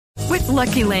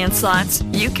Lucky Land Slots,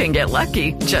 you can get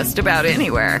lucky just about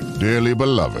anywhere. Dearly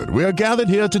beloved, we are gathered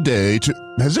here today to...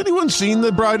 Has anyone seen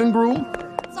the bride and groom?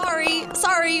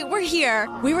 Sorry, we're here.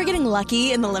 We were getting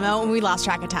lucky in the limo and we lost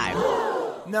track of time.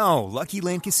 No, Lucky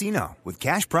Land Casino, with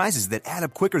cash prizes that add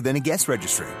up quicker than a guest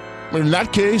registry. In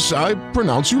that case, I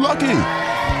pronounce you lucky.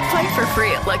 Play for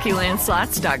free at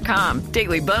LuckyLandSlots.com.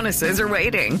 Daily bonuses are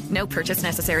waiting. No purchase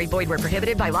necessary. Void where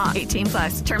prohibited by law.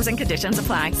 18+. Terms and conditions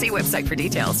apply. See website for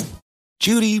details.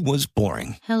 Judy was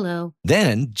boring. Hello.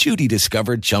 Then Judy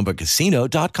discovered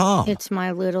ChumbaCasino.com. It's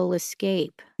my little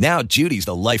escape. Now Judy's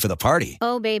the life of the party.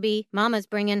 Oh, baby, mama's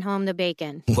bringing home the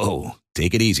bacon. Whoa,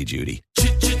 take it easy, Judy.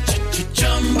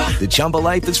 The Chumba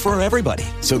life is for everybody.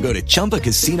 So go to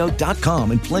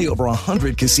ChumbaCasino.com and play over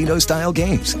 100 casino-style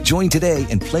games. Join today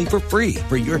and play for free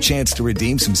for your chance to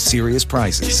redeem some serious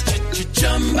prizes.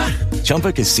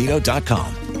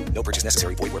 ChumbaCasino.com. No purchase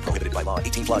necessary. Void where prohibited by law.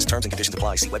 18+. Terms and conditions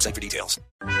apply. See website for details.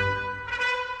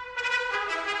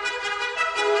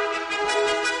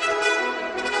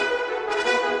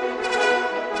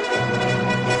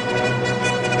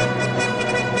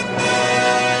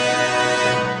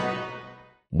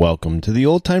 Welcome to the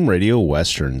Old Time Radio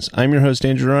Westerns. I'm your host,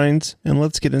 Andrew Rines, and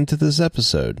let's get into this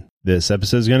episode. This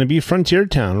episode is going to be Frontier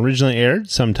Town, originally aired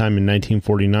sometime in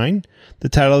 1949. The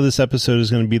title of this episode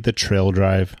is going to be The Trail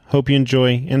Drive. Hope you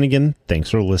enjoy, and again, thanks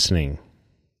for listening.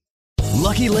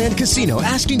 Lucky Land Casino,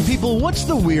 asking people, what's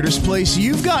the weirdest place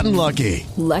you've gotten lucky?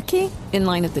 Lucky? In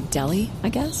line at the deli, I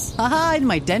guess? Aha, in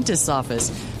my dentist's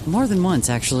office. More than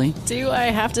once, actually. Do I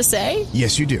have to say?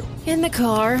 Yes, you do. In the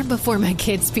car before my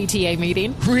kids' PTA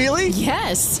meeting. Really?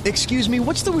 Yes. Excuse me,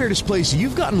 what's the weirdest place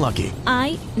you've gotten lucky?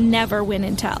 I never win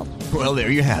and tell. Well, there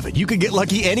you have it. You can get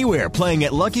lucky anywhere, playing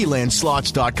at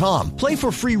LuckyLandSlots.com. Play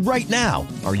for free right now.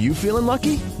 Are you feeling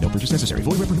lucky? No purchase necessary.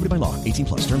 Void where prohibited by law.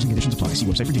 18+. Terms and conditions apply. See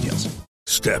website for details.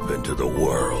 Step into the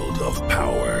world of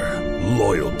power,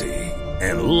 loyalty,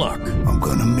 and luck. I'm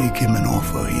gonna make him an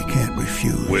offer he can't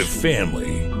refuse. With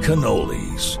family,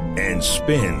 cannolis, and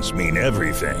spins mean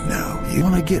everything. Now, you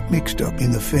wanna get mixed up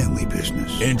in the family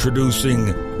business. Introducing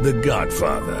The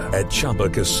Godfather at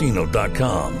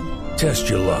ChumbaCasino.com. Test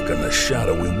your luck in the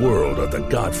shadowy world of The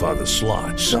Godfather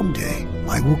slot. Someday,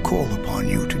 I will call upon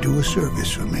you to do a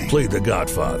service for me. Play The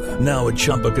Godfather, now at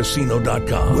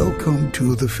ChumbaCasino.com. Welcome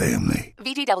to the family.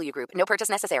 VGW Group. No purchase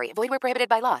necessary. Void where prohibited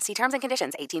by law. See terms and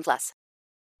conditions. 18+.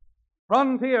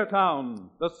 Frontier Town,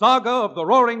 the saga of the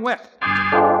Roaring West.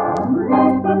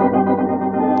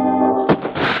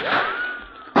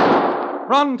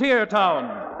 Frontier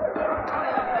Town.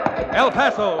 El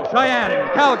Paso, Cheyenne,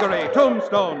 Calgary,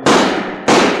 Tombstone.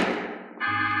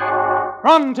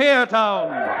 Frontier Town.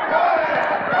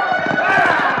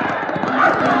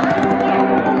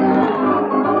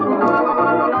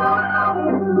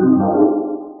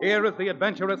 Here is the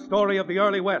adventurous story of the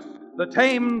early West, the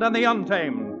tamed and the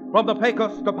untamed. From the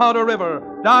Pecos to Powder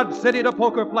River, Dodge City to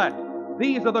Poker Flat,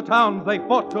 these are the towns they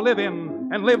fought to live in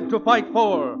and lived to fight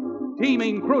for.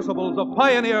 Teeming crucibles of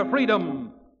pioneer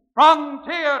freedom.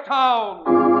 Frontier Town!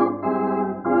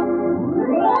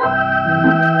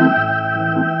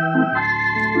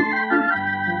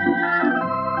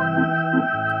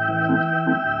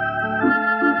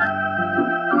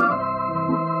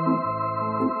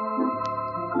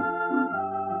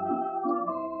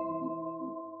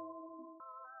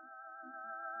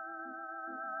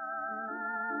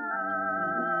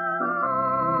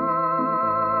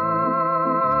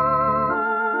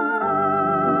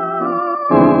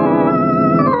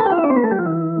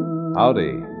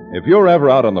 Howdy. If you're ever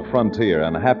out on the frontier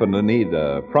and happen to need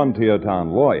a Frontier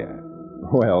Town lawyer,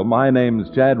 well, my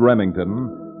name's Chad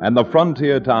Remington, and the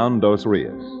Frontier Town Dos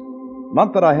Rios.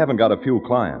 Not that I haven't got a few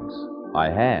clients.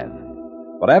 I have.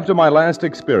 But after my last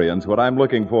experience, what I'm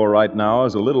looking for right now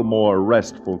is a little more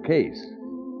restful case.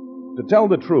 To tell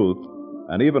the truth,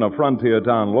 and even a Frontier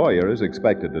Town lawyer is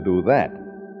expected to do that.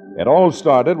 It all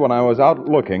started when I was out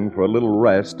looking for a little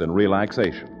rest and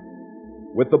relaxation.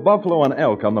 With the buffalo and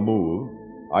elk on the move,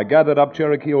 I gathered up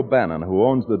Cherokee O'Bannon, who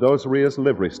owns the Dos Rios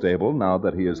livery stable now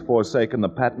that he has forsaken the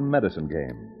patent medicine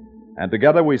game. And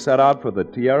together we set out for the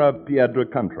Tierra Piedra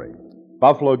country,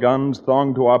 buffalo guns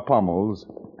thonged to our pommels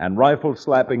and rifles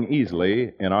slapping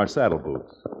easily in our saddle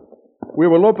boots. We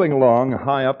were loping along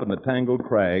high up in the tangled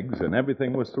crags, and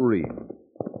everything was serene.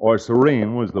 Or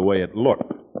serene was the way it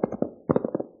looked.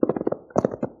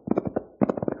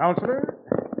 Counselor?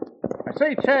 I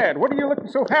say, Chad, what are you looking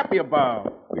so happy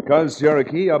about? Because,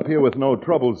 Cherokee, up here with no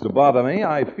troubles to bother me,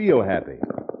 I feel happy.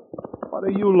 What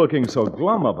are you looking so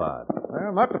glum about?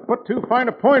 Well, not to put too fine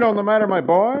a point on the matter, my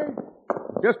boy.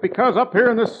 Just because up here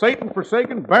in this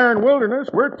Satan-forsaken barren wilderness,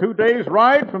 we're 2 days'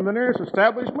 ride from the nearest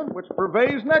establishment which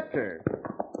purveys nectar.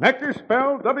 Nectar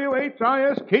spelled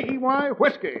W-H-I-S-K-E-Y,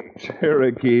 whiskey.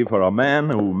 Cherokee, for a man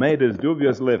who made his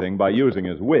dubious living by using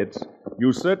his wits,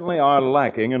 you certainly are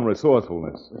lacking in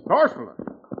resourcefulness. Resourcefulness?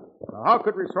 Now, how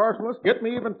could resourcefulness get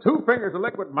me even 2 fingers of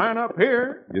liquid mine up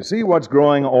here? You see what's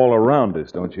growing all around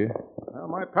us, don't you? Well,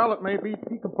 my palate may be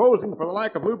decomposing for the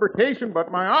lack of lubrication,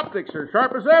 but my optics are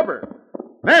sharp as ever.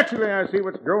 Naturally, I see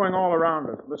what's growing all around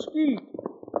us. Mesquite.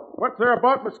 What's there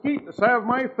about mesquite to salve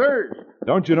my thirst?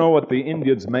 Don't you know what the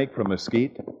Indians make from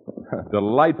mesquite?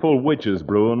 Delightful witch's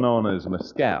brew known as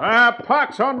mescal. Ah,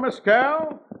 pox on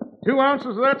mescal. 2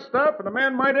 ounces of that stuff, and a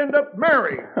man might end up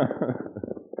married.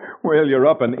 Well, you're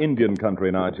up in Indian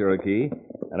country now, Cherokee.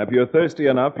 And if you're thirsty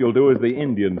enough, you'll do as the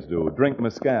Indians do. Drink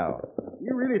mescal.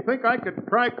 You really think I could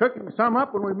try cooking some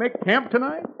up when we make camp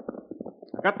tonight?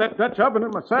 I got that Dutch oven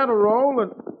in my saddle roll,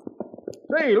 and...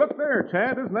 Say, look there,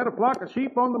 Chad. Isn't that a flock of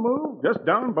sheep on the move, just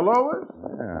down below us?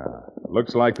 Yeah.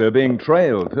 Looks like they're being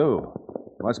trailed, too.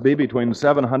 Must be between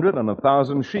 700 and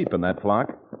 1,000 sheep in that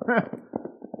flock.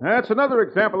 That's another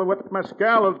example of what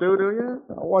mescal will do to you.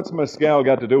 Now, what's mescal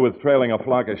got to do with trailing a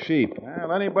flock of sheep?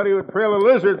 Well, anybody who'd trail a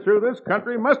lizard through this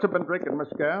country must have been drinking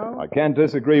mescal. I can't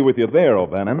disagree with you there,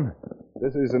 O'Bannon.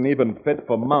 This isn't even fit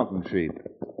for mountain sheep.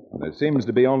 And there seems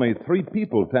to be only 3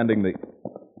 people tending the...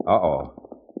 Uh-oh.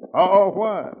 Uh-oh,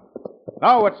 what?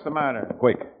 Now what's the matter?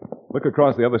 Quick. Look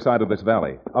across the other side of this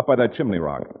valley, up by that chimney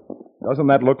rock. Doesn't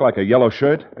that look like a yellow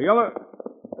shirt? A yellow...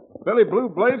 Billy Blue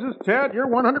Blazes, Chad, you're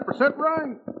 100%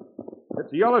 right.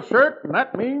 It's a yellow shirt, and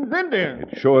that means Indians.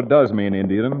 It sure does mean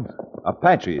Indians.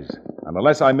 Apaches. And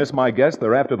unless I miss my guess,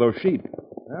 they're after those sheep.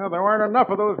 Well, there aren't enough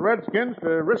of those redskins to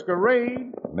risk a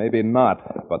raid. Maybe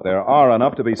not, but there are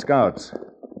enough to be scouts.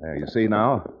 There, you see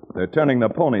now? They're turning their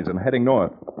ponies and heading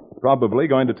north. Probably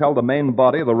going to tell the main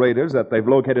body of the raiders that they've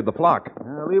located the flock.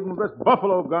 Well, even with this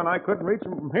buffalo gun, I couldn't reach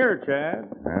them from here, Chad.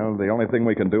 Well, the only thing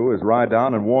we can do is ride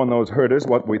down and warn those herders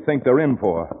what we think they're in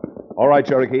for. All right,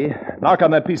 Cherokee. Knock on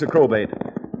that piece of crowbait.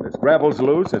 This gravel's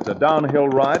loose, it's a downhill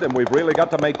ride, and we've really got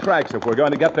to make tracks if we're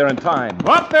going to get there in time.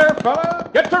 Up there,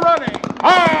 fella! Get to running!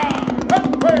 Ah!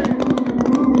 Up way!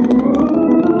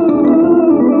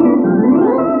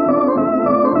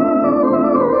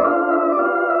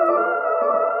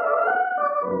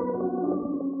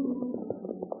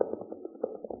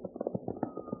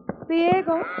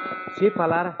 Diego? Si,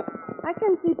 Palara. I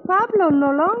can see Pablo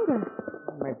no longer.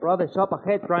 My brother's up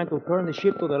ahead trying to turn the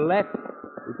ship to the left.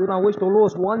 We do not wish to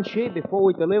lose 1 sheep before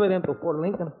we deliver them to Fort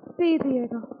Lincoln. Si,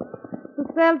 Diego. To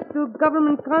sell to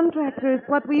government contractors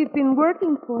what we've been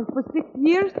working for 6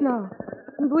 years now.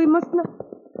 And we must not...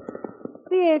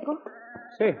 Diego.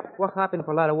 Si, what happened,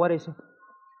 Palara? What is it?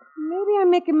 Maybe I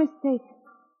make a mistake.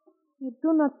 I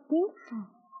do not think so.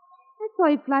 I saw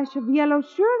a flash of yellow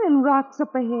shirt and rocks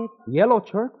up ahead. Yellow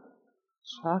shirt?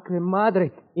 Sacre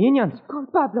madre. Indians. Call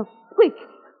Pablo. Quick.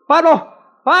 Pablo!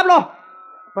 Pablo!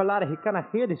 Palara, he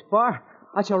cannot hear this far.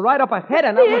 I shall ride up ahead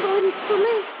and... Diego, it is too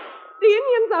late. The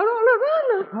Indians are all around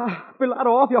us.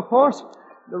 Pilado, off your horse.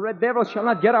 The Red Devils shall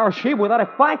not get our sheep without a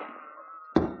fight.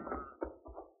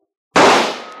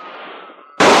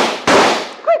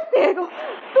 Quick, Diego.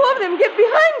 2 of them get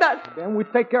behind us. Then we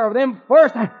take care of them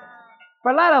first.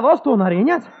 Pelada, those 2 not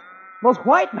Indians. Those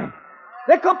white men.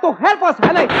 They come to help us,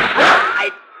 and they...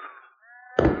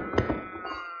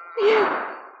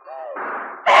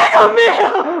 Diego mío!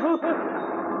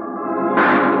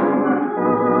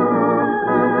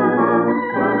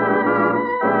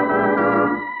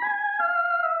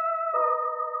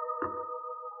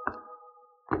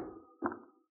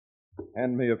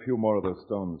 Hand me a few more of those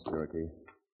stones, Cherokee.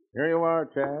 Here you are,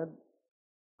 Chad.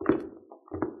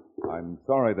 I'm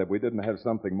sorry that we didn't have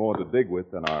something more to dig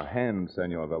with than our hands,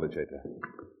 Senor Velicheta.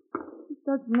 It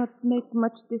does not make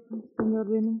much difference, Senor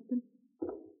Remington.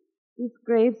 These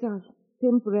graves are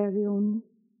temporary only.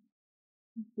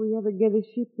 If we ever get a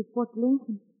ship to Fort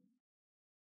Lincoln,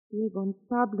 Diego and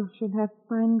Pablo shall have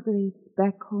fine graves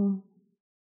back home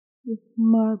with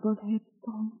marble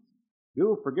headstones.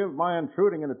 You'll forgive my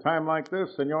intruding in a time like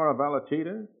this, Senora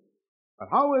Valachita. But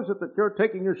how is it that you're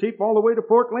taking your sheep all the way to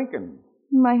Fort Lincoln?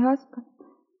 My husband,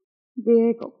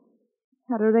 Diego,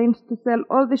 had arranged to sell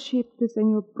all the sheep to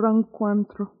Senor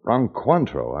Branquantro.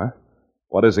 Branquantro, huh?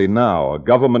 What is he now, a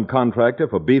government contractor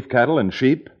for beef cattle and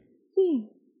sheep? Si.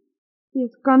 He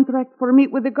has contract for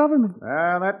meat with the government.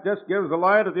 That just gives the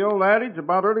lie to the old adage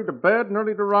about early to bed and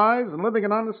early to rise and living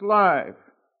an honest life.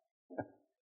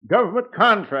 Government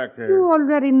contractor. You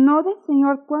already know that,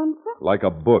 Senor Quantro? Like a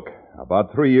book.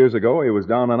 About 3 years ago, he was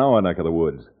down in our neck of the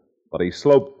woods. But he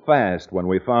sloped fast when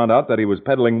we found out that he was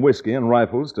peddling whiskey and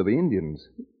rifles to the Indians.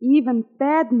 Even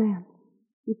bad men,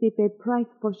 if they pay price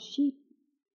for sheep.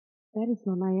 That is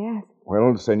all I ask.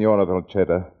 Well, Senora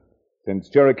Velcheta, since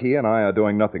Cherokee and I are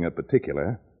doing nothing in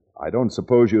particular, I don't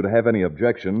suppose you'd have any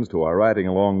objections to our riding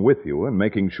along with you and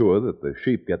making sure that the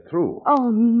sheep get through.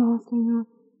 Oh, no, senor.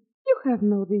 You have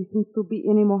no reason to be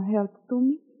any more help to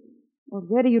me.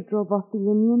 Already you drove off the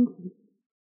Indians.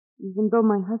 Even though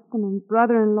my husband and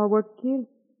brother-in-law were killed,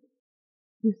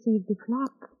 you saved the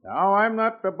flock. Now, I'm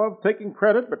not above taking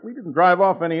credit, but we didn't drive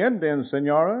off any Indians,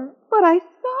 Senora. But I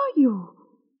saw you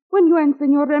when you and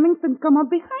Senor Remington come up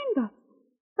behind us.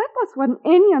 That was when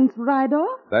Indians ride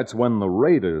off. That's when the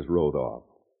raiders rode off.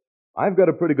 I've got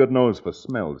a pretty good nose for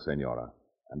smell, Senora.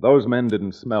 And those men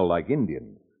didn't smell like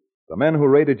Indians. The men who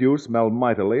raided you smelled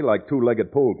mightily like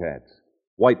two-legged polecats.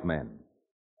 White men.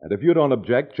 And if you don't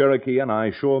object, Cherokee and I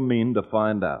sure mean to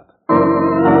find out.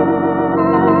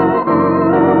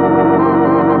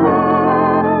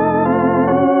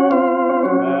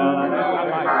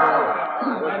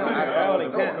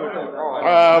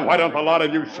 Why don't a lot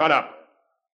of you shut up?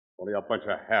 Only a bunch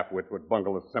of half-wits would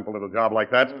bungle a simple little job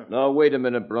like that. Now, wait a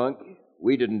minute, Bronk.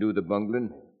 We didn't do the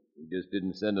bungling. We just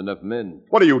didn't send enough men.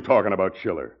 What are you talking about,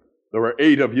 Schiller? There were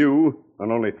 8 of you,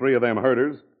 and only 3 of them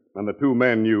herders, and the 2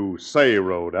 men you say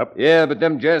rode up. Yeah, but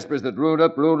them Jaspers that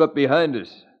rode up behind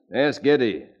us. Ask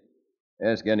Eddie.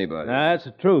 Ask anybody. That's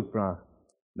the truth, Bronk.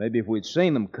 Maybe if we'd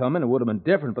seen them coming, it would have been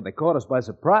different, but they caught us by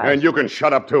surprise. And you can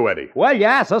shut up too, Eddie. Well,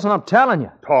 yes, that's what I'm telling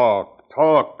you. Talk.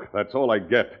 That's all I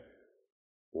get.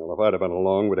 Well, if I'd have been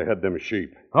along, we'd have had them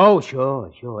sheep. Oh,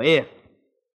 sure. If.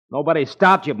 Nobody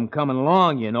stopped you from coming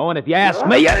along, you know, and if you ask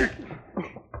me... Eddie,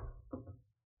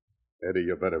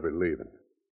 you better be leaving.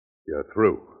 You're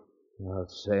through. I'll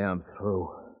say I'm through.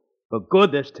 For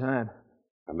good this time.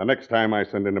 And the next time I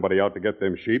send anybody out to get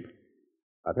them sheep,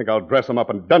 I think I'll dress them up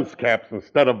in dunce caps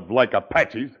instead of like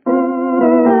Apaches.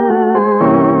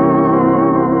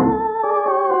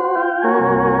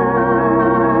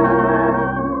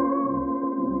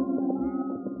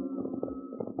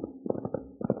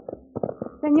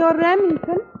 Senor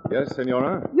Remington? Yes,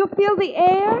 Senora? You feel the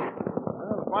air?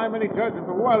 Well, if I'm any judge of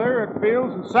the weather, it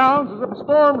feels and sounds as if a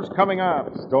storm is coming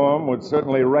up. A storm would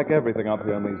certainly wreck everything up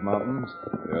here in these mountains.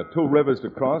 There are 2 rivers to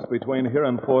cross between here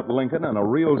and Fort Lincoln, and a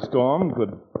real storm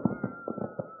could...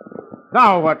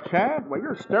 Now what, Chad? Well,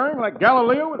 you're staring like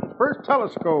Galileo with his first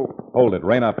telescope. Hold it.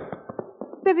 Rein up.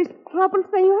 There is trouble,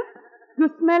 senor? You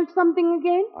smell something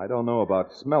again? I don't know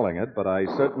about smelling it, but I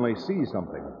certainly see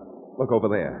something. Look over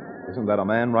there. Isn't that a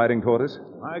man riding toward us?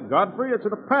 My Godfrey, it's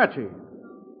an Apache.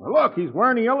 Well, look, he's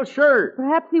wearing a yellow shirt.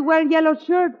 Perhaps he wear yellow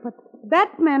shirt, but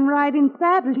that man ride in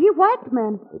saddle. He white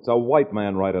man. It's a white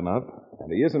man right enough,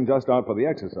 and he isn't just out for the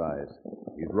exercise.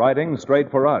 He's riding straight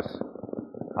for us.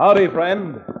 Howdy,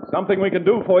 friend. Something we can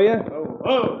do for you?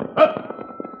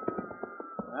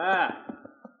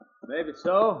 Maybe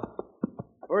so.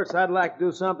 First, I'd like to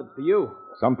do something for you.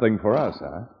 Something for us,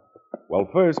 huh? Well,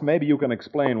 first, maybe you can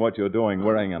explain what you're doing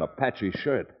wearing an Apache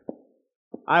shirt.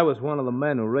 I was one of the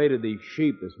men who raided these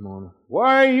sheep this morning.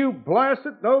 Why, you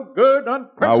blasted, no good,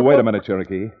 unprincipled... Now, wait a minute,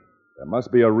 Cherokee. There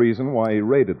must be a reason why he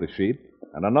raided the sheep,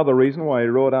 and another reason why he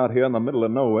rode out here in the middle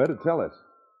of nowhere to tell us.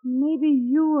 Maybe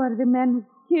you are the man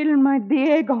who killed my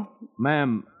Diego.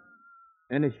 Ma'am,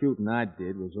 any shooting I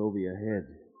did was over your head.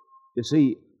 You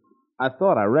see, I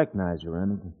thought I recognized you,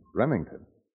 Remington. Remington?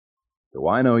 Do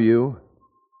I know you?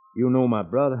 You know my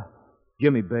brother,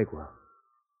 Jimmy Bakewell.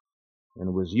 And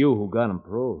it was you who got him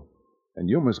paroled. And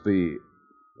you must be...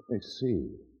 Let me see.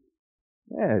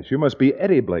 Yes, you must be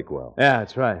Eddie Blakewell. Yeah,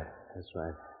 that's right.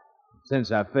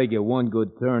 Since I figure one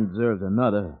good turn deserves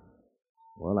another,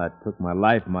 well, I took my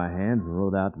life in my hands and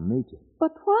rode out to meet you.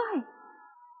 But why?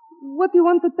 What do you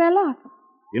want to tell us?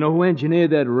 You know who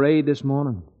engineered that raid this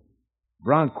morning?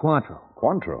 Bronk Quantrill.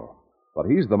 Quantrill? But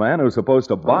he's the man who's supposed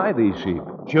to buy these sheep.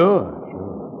 Sure.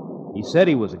 He said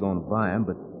he was going to buy them,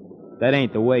 but that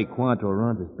ain't the way Quantrill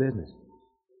runs his business.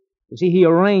 You see, he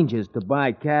arranges to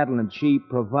buy cattle and sheep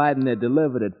providing they're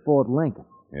delivered at Fort Lincoln.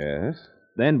 Yes?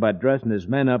 Then, by dressing his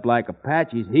men up like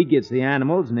Apaches, he gets the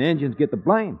animals and the Indians get the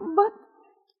blame.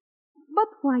 But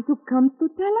why you come to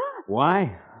tell us?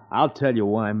 Why? I'll tell you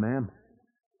why, ma'am.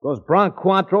 Because Bronk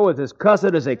Quantrill is as cussed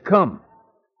as they come.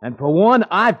 And for one,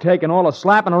 I've taken all the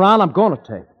slapping around I'm going to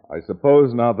take. I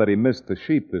suppose now that he missed the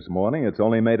sheep this morning, it's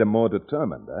only made him more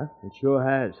determined, huh? It sure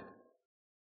has.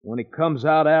 When he comes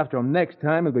out after him next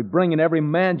time, he'll be bringing every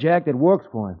man-jack that works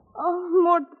for him. Oh,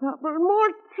 more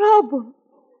trouble.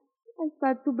 I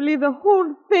start to believe the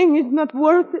whole thing is not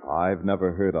worth it. I've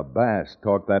never heard a bass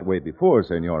talk that way before,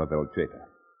 Senora Velcheta.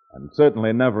 and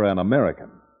certainly never an American.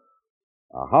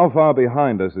 How far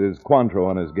behind us is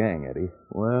Cointreau and his gang, Eddie?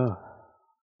 Well,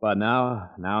 about an hour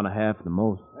and a half at the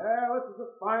most. Yeah, this is a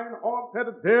fine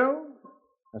hog-headed hill.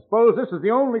 I suppose this is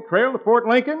the only trail to Fort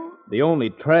Lincoln? The only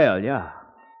trail, yeah.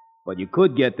 But you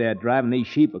could get there driving these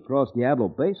sheep across Diablo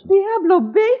Basin. Diablo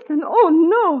Basin? Oh,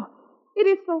 no. It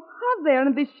is so hot there,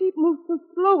 and the sheep move so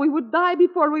slow we would die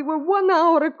before we were 1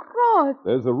 hour across.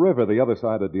 There's a river the other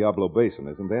side of Diablo Basin,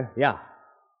 isn't there? Yeah.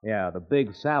 Yeah, the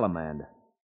big salamander.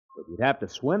 But you'd have to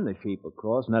swim the sheep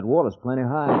across, and that water's plenty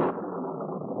high.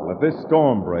 Well, if this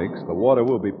storm breaks, the water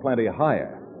will be plenty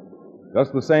higher.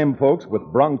 Just the same, folks, with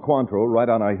Bronc Cointreau right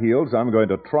on our heels, I'm going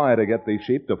to try to get these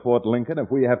sheep to Fort Lincoln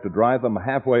if we have to drive them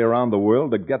halfway around the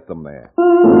world to get them there.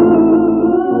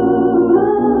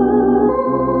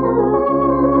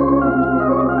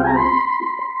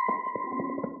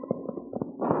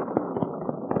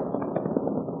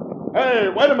 Hey,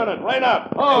 wait a minute. Line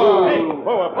up. Oh. Hey,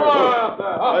 whoa up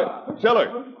there.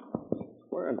 Schiller,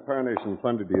 where in tarnation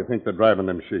thunder do you think they're driving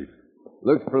them sheep?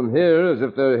 Looks from here as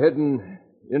if they're heading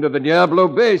into the Diablo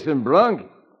Basin, Bronc.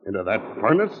 Into that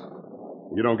furnace?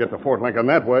 You don't get to Fort Lincoln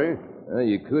that way.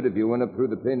 You could if you went up through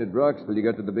the Painted Rocks till you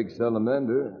got to the big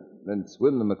salamander, then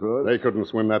swim them across. They couldn't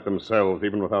swim that themselves,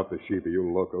 even without the sheep, are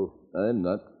you loco? I'm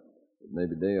not. But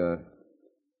maybe they are.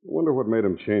 I wonder what made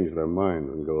them change their minds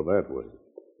and go that way.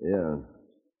 Yeah.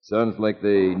 Sounds like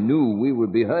they knew we were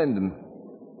behind them.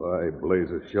 By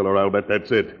blazes, Schiller, I'll bet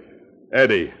that's it.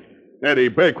 Eddie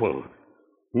Bakewell.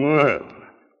 Well,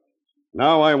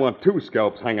 now I want 2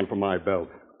 scalps hanging from my belt.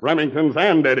 Remington's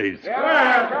and Eddie's.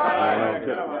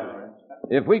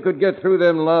 If we could get through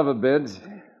them lava beds,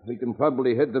 we can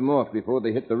probably head them off before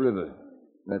they hit the river.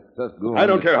 That's tough going. I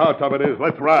don't care how tough it is.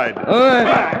 Let's ride. All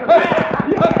right.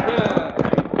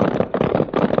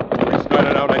 We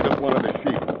started out, I just wanted the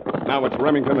sheep. Now it's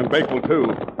Remington and Bakewell, too.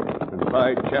 And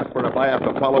by Jasper, if I have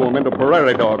to follow them into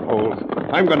prairie dog holes,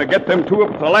 I'm going to get them to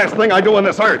it. It's the last thing I do on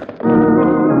this earth.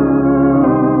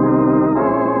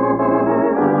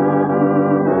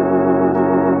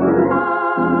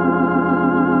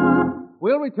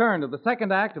 We'll return to the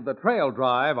second act of The Trail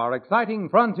Drive, our exciting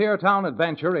frontier town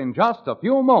adventure, in just a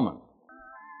few moments.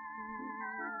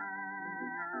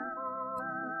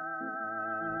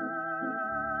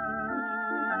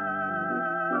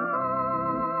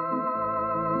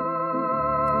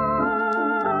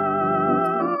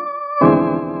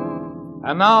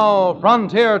 And now,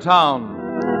 Frontier Town.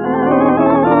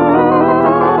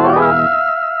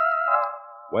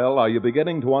 Well, are you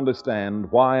beginning to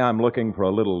understand why I'm looking for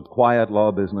a little quiet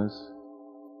law business?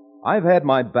 I've had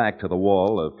my back to the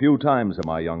wall a few times in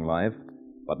my young life,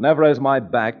 but never has my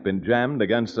back been jammed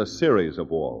against a series of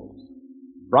walls.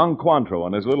 Bronc Cointreau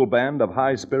and his little band of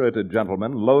high-spirited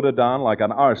gentlemen loaded down like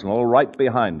an arsenal right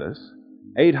behind us,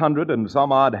 800 and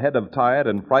some odd head of tired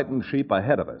and frightened sheep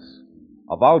ahead of us,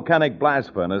 a volcanic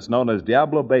blast furnace known as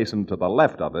Diablo Basin to the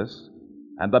left of us,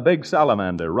 and the big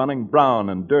salamander running brown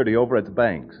and dirty over its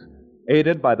banks,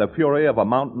 aided by the fury of a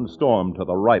mountain storm to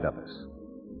the right of us.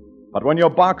 But when you're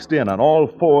boxed in on all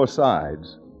 4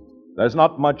 sides, there's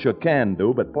not much you can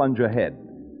do but plunge ahead.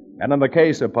 And in the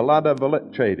case of Palada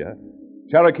Villecheda,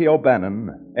 Cherokee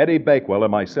O'Bannon, Eddie Bakewell,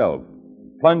 and myself,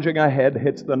 plunging ahead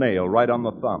hits the nail right on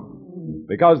the thumb,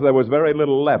 because there was very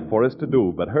little left for us to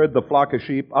do but herd the flock of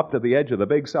sheep up to the edge of the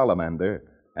big salamander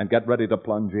and get ready to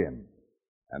plunge in.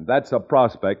 And that's a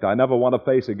prospect I never want to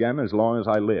face again as long as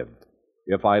I live,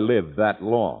 if I live that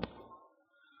long.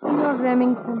 Senor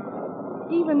Remington,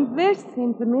 even this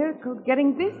seems a miracle,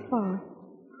 getting this far.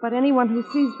 But anyone who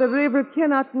sees the river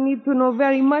cannot need to know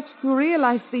very much to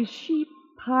realize these sheep,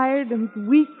 tired and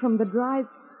weak from the drive,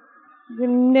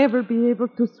 will never be able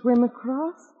to swim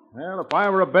across. Well, if I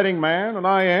were a betting man, and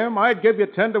I am, I'd give you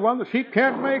 10 to 1 the sheep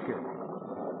can't make it.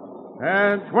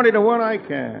 And 20 to 1 I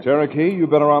can. Cherokee,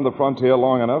 you've been around the frontier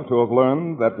long enough to have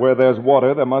learned that where there's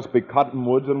water, there must be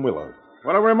cottonwoods and willows.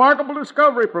 What a remarkable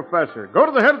discovery, Professor. Go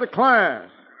to the head of the class.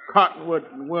 Cottonwood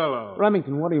and willows.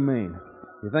 Remington, what do you mean?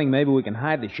 You think maybe we can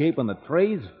hide the sheep on the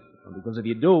trees? Because if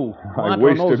you do, I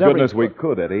wish to goodness we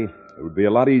could, Eddie. It would be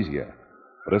a lot easier.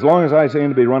 But as long as I seem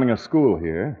to be running a school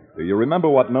here, do you remember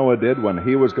what Noah did when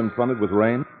he was confronted with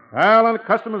rain? Well,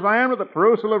 unaccustomed as I am to the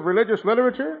perusal of religious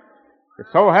literature, it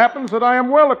so happens that I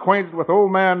am well acquainted with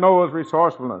old man Noah's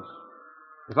resourcefulness.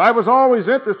 As I was always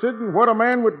interested in what a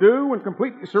man would do when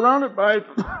completely surrounded by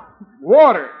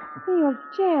water. Senor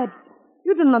Chad,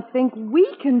 you do not think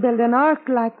we can build an ark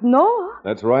like Noah?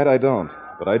 That's right, I don't.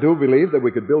 But I do believe that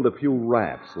we could build a few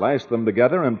rafts, lash them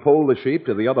together, and pole the sheep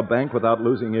to the other bank without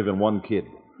losing even one kid.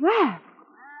 Rafts?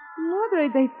 Mother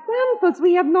Padre de Santos,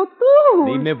 we have no tools.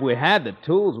 Even if we had the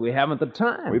tools, we haven't the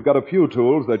time. We've got a few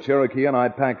tools that Cherokee and I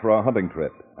packed for our hunting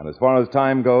trip. And as far as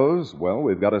time goes, well,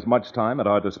 we've got as much time at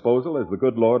our disposal as the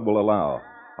good Lord will allow.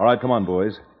 All right, come on,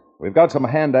 boys. We've got some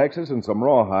hand axes and some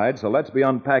rawhide, so let's be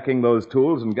unpacking those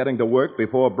tools and getting to work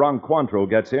before Bronc Cointreau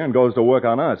gets here and goes to work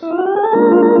on us.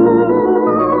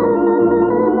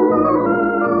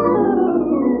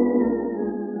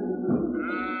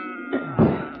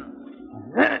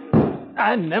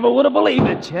 I never would have believed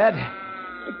it, Chad.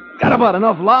 Got about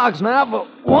enough logs now for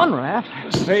one raft.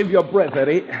 Save your breath,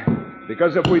 Eddie.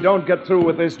 Because if we don't get through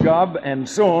with this job, and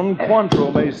soon,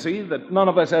 Cointreau may see that none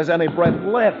of us has any breath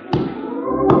left.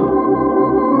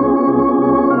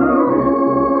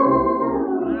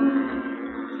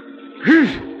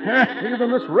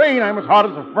 Even this rain, I'm as hot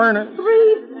as a furnace.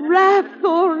 3 rafts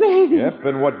already. Yep,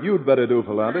 and what you'd better do,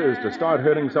 Philanda, is to start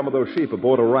herding some of those sheep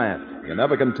aboard a raft. You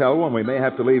never can tell when we may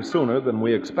have to leave sooner than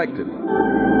we expected.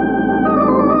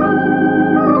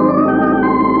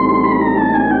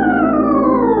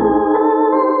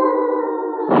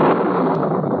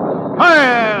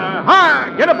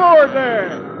 Hi! Get aboard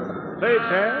there! Say,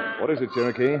 Chad. What is it,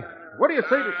 Cherokee? What do you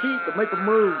say to sheep that make them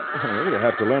move? Well, you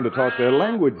have to learn to talk their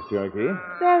language, Cherokee.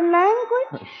 Their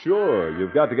language? Sure.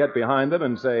 You've got to get behind them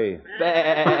and say...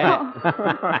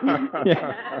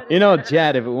 You know,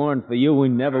 Chad, if it weren't for you, we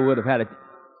never would have had it.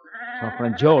 Oh,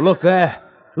 friend Joe, look there.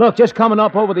 Look, just coming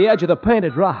up over the edge of the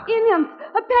painted rock. Indians,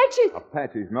 Apaches.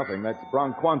 Apaches, nothing. That's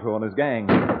Bronc Cointreau and his gang.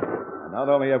 And not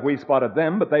only have we spotted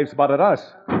them, but they've spotted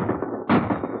us.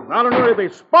 Not only have they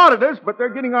spotted us, but they're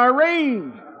getting our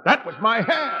range. That was my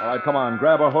hand. All right, come on.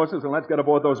 Grab our horses and let's get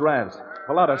aboard those rafts.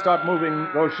 Palata, start moving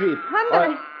those sheep.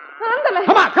 Ándale. Ándale.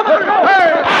 Come on.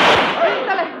 Hey!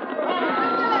 Ándale.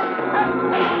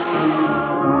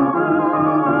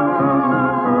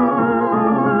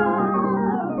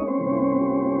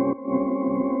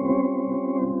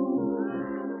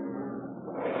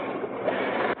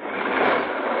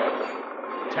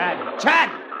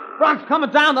 Chad! Bronc's coming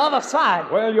down the other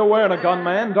side. Well, you're wearing a gun,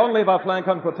 man. Don't leave our flank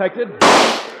unprotected.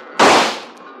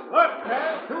 Look,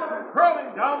 Chad, 2 of them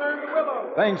crawling down there in the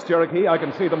willow. Thanks, Cherokee. I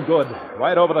can see them good.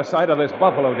 Right over the side of this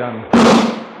buffalo gun.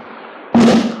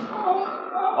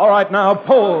 All right, now,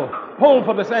 pull. Pull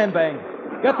for the sandbank.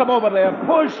 Get them over there.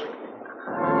 Push.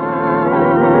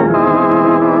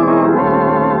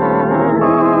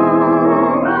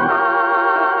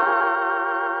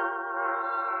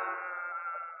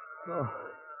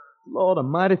 Lord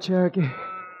almighty, Cherokee.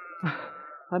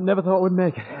 I never thought we'd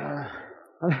make it.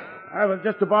 I was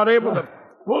just about able to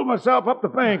pull myself up the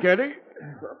bank, Eddie.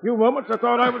 For a few moments, I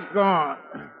thought I was gone.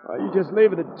 You just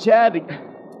leave it to Chad.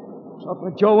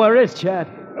 Joe, where is Chad?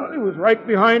 Well, he was right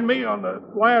behind me on the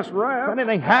last raft. If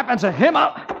anything happens to him,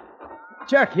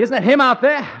 Cherokee, isn't it him out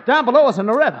there? Down below us in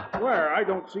the river. Where? I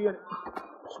don't see any.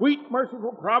 Sweet,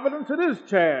 merciful Providence, it is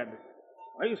Chad.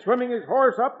 He's swimming his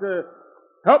horse up to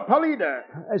help Palida.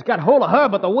 He's got hold of her,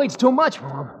 but the weight's too much for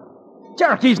him.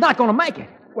 Cherokee's not going to make it.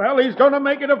 Well, he's going to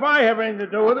make it if I have anything to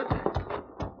do with it.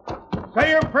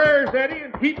 Say your prayers, Eddie,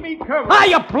 and keep me covered.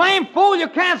 You blame fool! You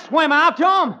can't swim out,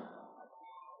 John.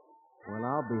 Well,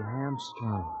 I'll be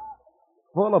hamstrung.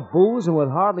 Full of booze and with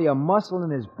hardly a muscle in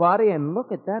his body, and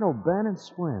look at that O'Bannon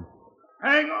swim.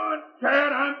 Hang on,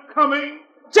 Chad, I'm coming.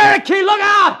 Cherokee, look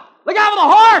out! Look out for the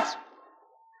horse!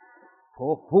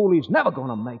 Poor fool, he's never going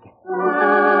to make it.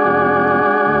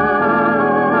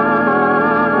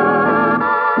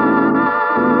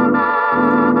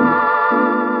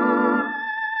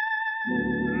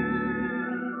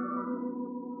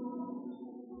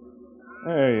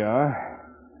 There you are.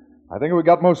 I think we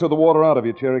got most of the water out of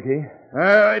you, Cherokee.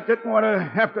 I didn't want to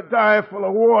have to die full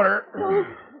of water. Oh,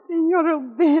 Senor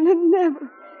O'Bannon, never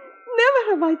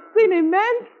have I seen a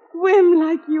man swim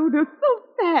like you do, so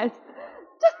fast.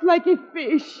 Just like a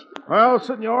fish. Well,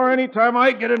 Senor, anytime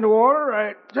I get into water,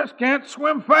 I just can't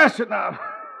swim fast enough.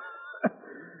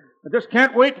 I just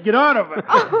can't wait to get out of it.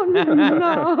 Oh,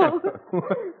 no.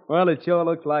 Well, it sure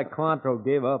looks like Cointreau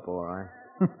gave up, all right.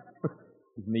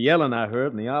 From the yelling I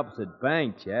heard in the opposite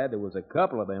bank, Chad, there was a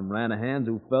couple of them Ranahands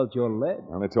who felt your lead.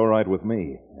 Well, it's all right with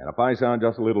me. And if I sound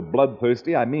just a little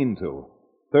bloodthirsty, I mean to.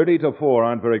 30-4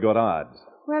 aren't very good odds.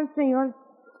 Well, Senor,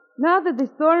 now that the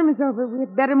storm is over, we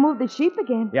had better move the sheep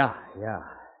again. Yeah.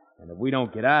 And if we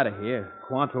don't get out of here,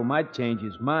 Cointreau might change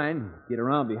his mind and get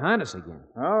around behind us again.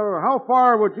 How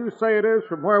far would you say it is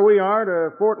from where we are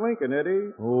to Fort Lincoln,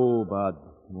 Eddie?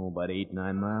 About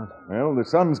 8-9 miles. Well, the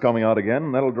sun's coming out again,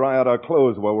 and that'll dry out our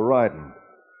clothes while we're riding.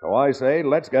 So I say,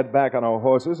 let's get back on our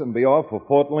horses and be off for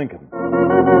Fort Lincoln.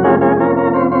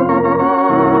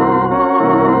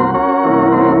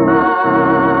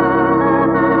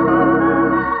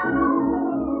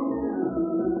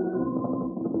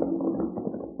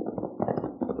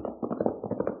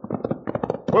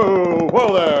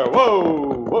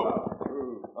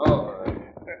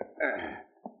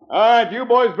 All right, you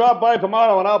boys drop by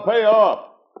tomorrow and I'll pay you off.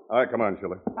 All right, come on,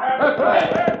 Schiller.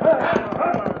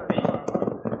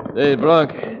 Hey,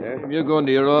 Bronk, if you're going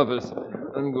to your office,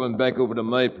 I'm going back over to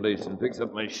my place and fix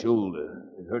up my shoulder.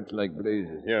 It hurts like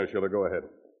blazes. Yeah, Schiller, go ahead.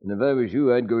 And if I was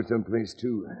you, I'd go someplace,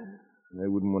 too. I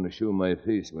wouldn't want to show my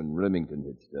face when Remington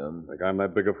hits down. Think I'm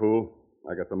that big a fool?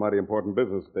 I got some mighty important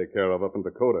business to take care of up in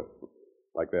Dakota.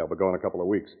 Like they'll be gone a couple of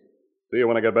weeks. See you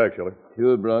when I get back, Schiller.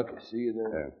 Sure, Bronk. See you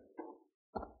then. Yeah.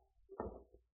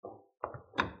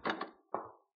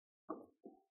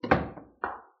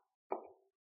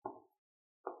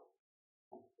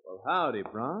 Well, howdy,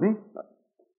 Bron.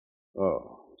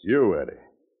 Oh, it's you, Eddie.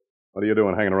 What are you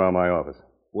doing hanging around my office?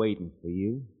 Waiting for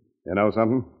you. You know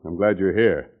something? I'm glad you're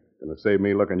here. Gonna save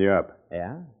me looking you up.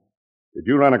 Yeah? Did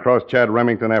you run across Chad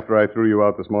Remington after I threw you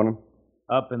out this morning?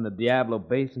 Up in the Diablo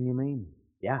Basin, you mean?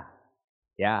 Yeah.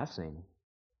 Yeah, I seen him.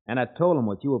 And I told him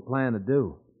what you were planning to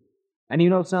do. And you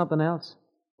know something else?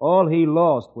 All he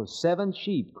lost was 7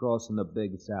 sheep crossing the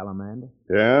big salamander.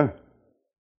 Yeah?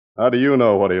 How do you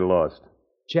know what he lost?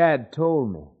 Chad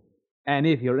told me. And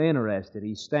if you're interested,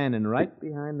 he's standing right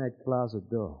behind that closet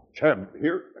door. Chad,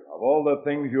 here. Of all the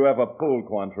things you ever pulled,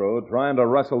 Cointreau, trying to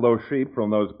rustle those sheep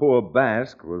from those poor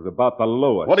Basques was about the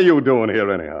lowest. What are you doing here,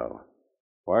 anyhow?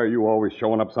 Why are you always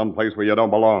showing up someplace where you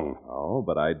don't belong? Oh,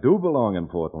 but I do belong in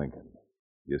Fort Lincoln.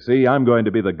 You see, I'm going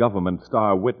to be the government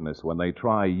star witness when they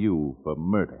try you for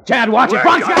murder. Chad, watch it!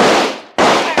 Watch it!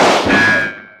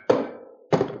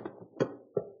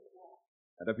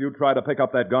 And if you try to pick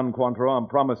up that gun, Cointreau, I'm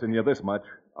promising you this much.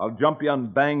 I'll jump you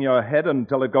and bang your head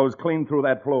until it goes clean through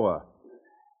that floor.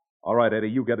 All right, Eddie,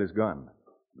 you get his gun.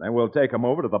 Then we'll take him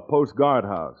over to the Post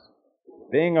Guardhouse.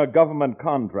 Being a government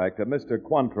contractor, Mr.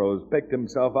 Cointreau's picked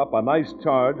himself up a nice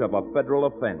charge of a federal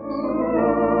offense.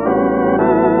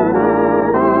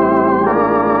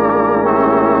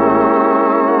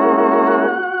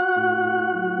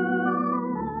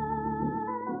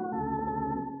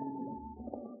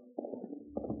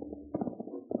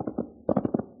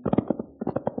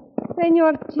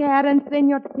 Senor Chad and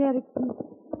Senor Cherokee,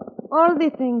 all the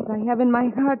things I have in my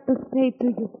heart to say to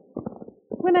you,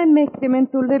 when I make them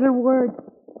into little words,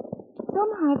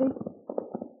 somehow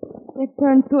they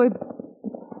turn to a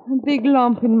big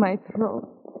lump in my throat.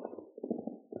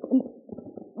 And,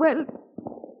 well,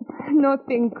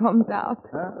 nothing comes out.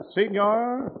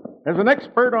 Senor, as an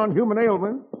expert on human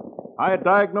ailments, I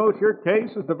diagnose your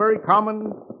case as the very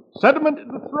common sediment in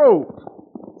the throat.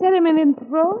 Sediment in the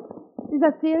throat? Is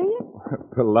that serious?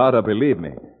 Pilata, believe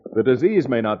me. The disease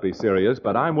may not be serious,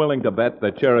 but I'm willing to bet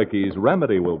that Cherokee's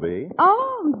remedy will be.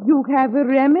 Oh, you have a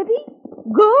remedy?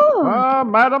 Good.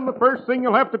 Madam, the first thing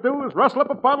you'll have to do is rustle up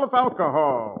a bottle of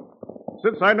alcohol.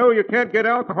 Since I know you can't get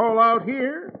alcohol out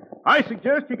here, I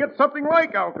suggest you get something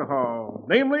like alcohol,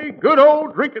 namely good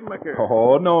old drinking liquor.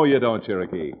 Oh, no, you don't,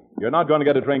 Cherokee. You're not going to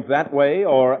get a drink that way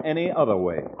or any other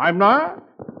way. I'm not?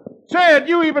 Chad,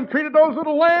 you even treated those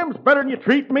little lambs better than you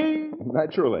treat me.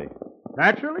 Naturally.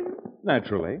 Naturally?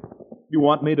 Naturally. You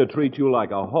want me to treat you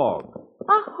like a hog.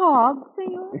 A hog,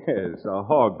 senor? Yes, a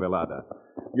hog, Pilata.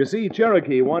 You see,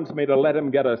 Cherokee wants me to let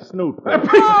him get a snoot.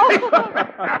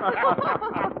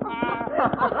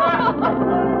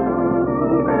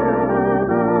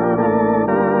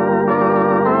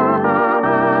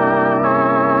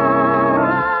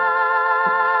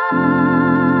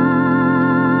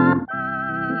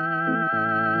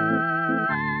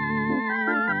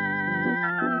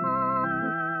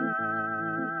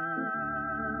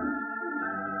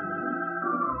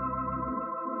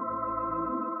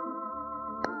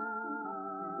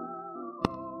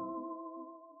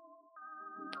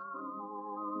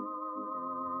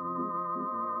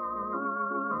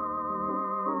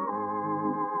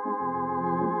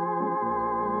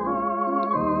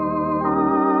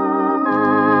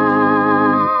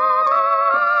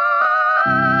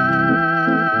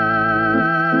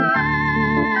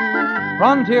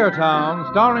 Frontier Town,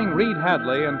 starring Reed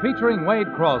Hadley and featuring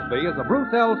Wade Crosby, is a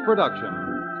Bruce Ells production.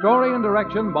 Story and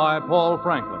direction by Paul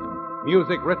Franklin.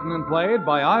 Music written and played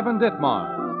by Ivan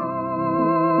Ditmar.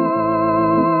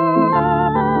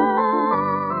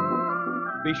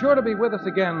 Be sure to be with us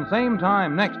again same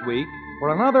time next week for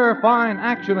another fine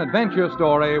action-adventure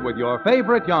story with your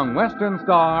favorite young Western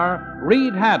star,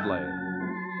 Reed Hadley.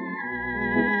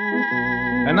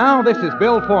 And now this is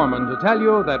Bill Foreman to tell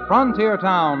you that Frontier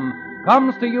Town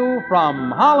comes to you from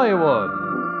Hollywood.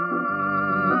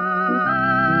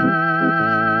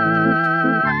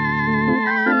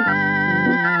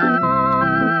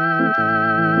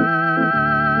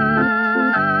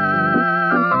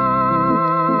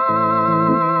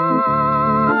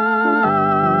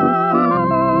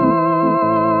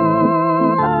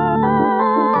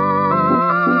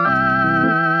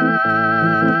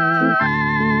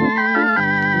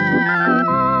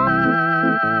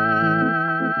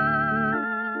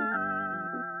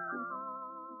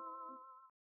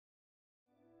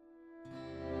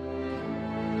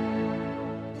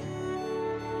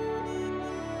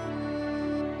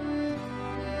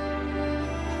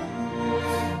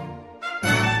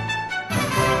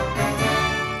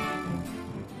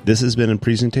 This has been a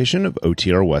presentation of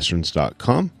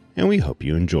OTRWesterns.com, and we hope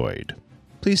you enjoyed.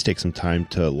 Please take some time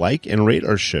to like and rate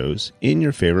our shows in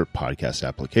your favorite podcast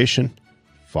application.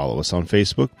 Follow us on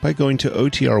Facebook by going to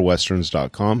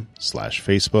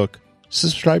OTRWesterns.com/Facebook.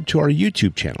 Subscribe to our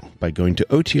YouTube channel by going to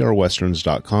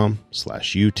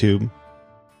OTRWesterns.com/YouTube.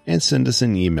 And send us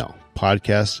an email,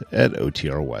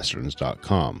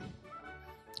 podcast@OTRWesterns.com.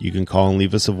 You can call and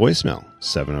leave us a voicemail,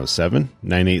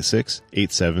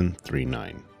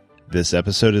 707-986-8739. This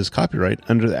episode is copyright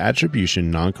under the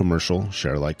Attribution Non-Commercial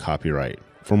Share-alike copyright.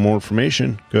 For more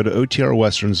information, go to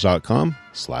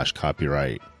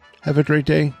OTRWesterns.com/copyright. Have a great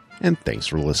day, and thanks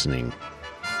for listening.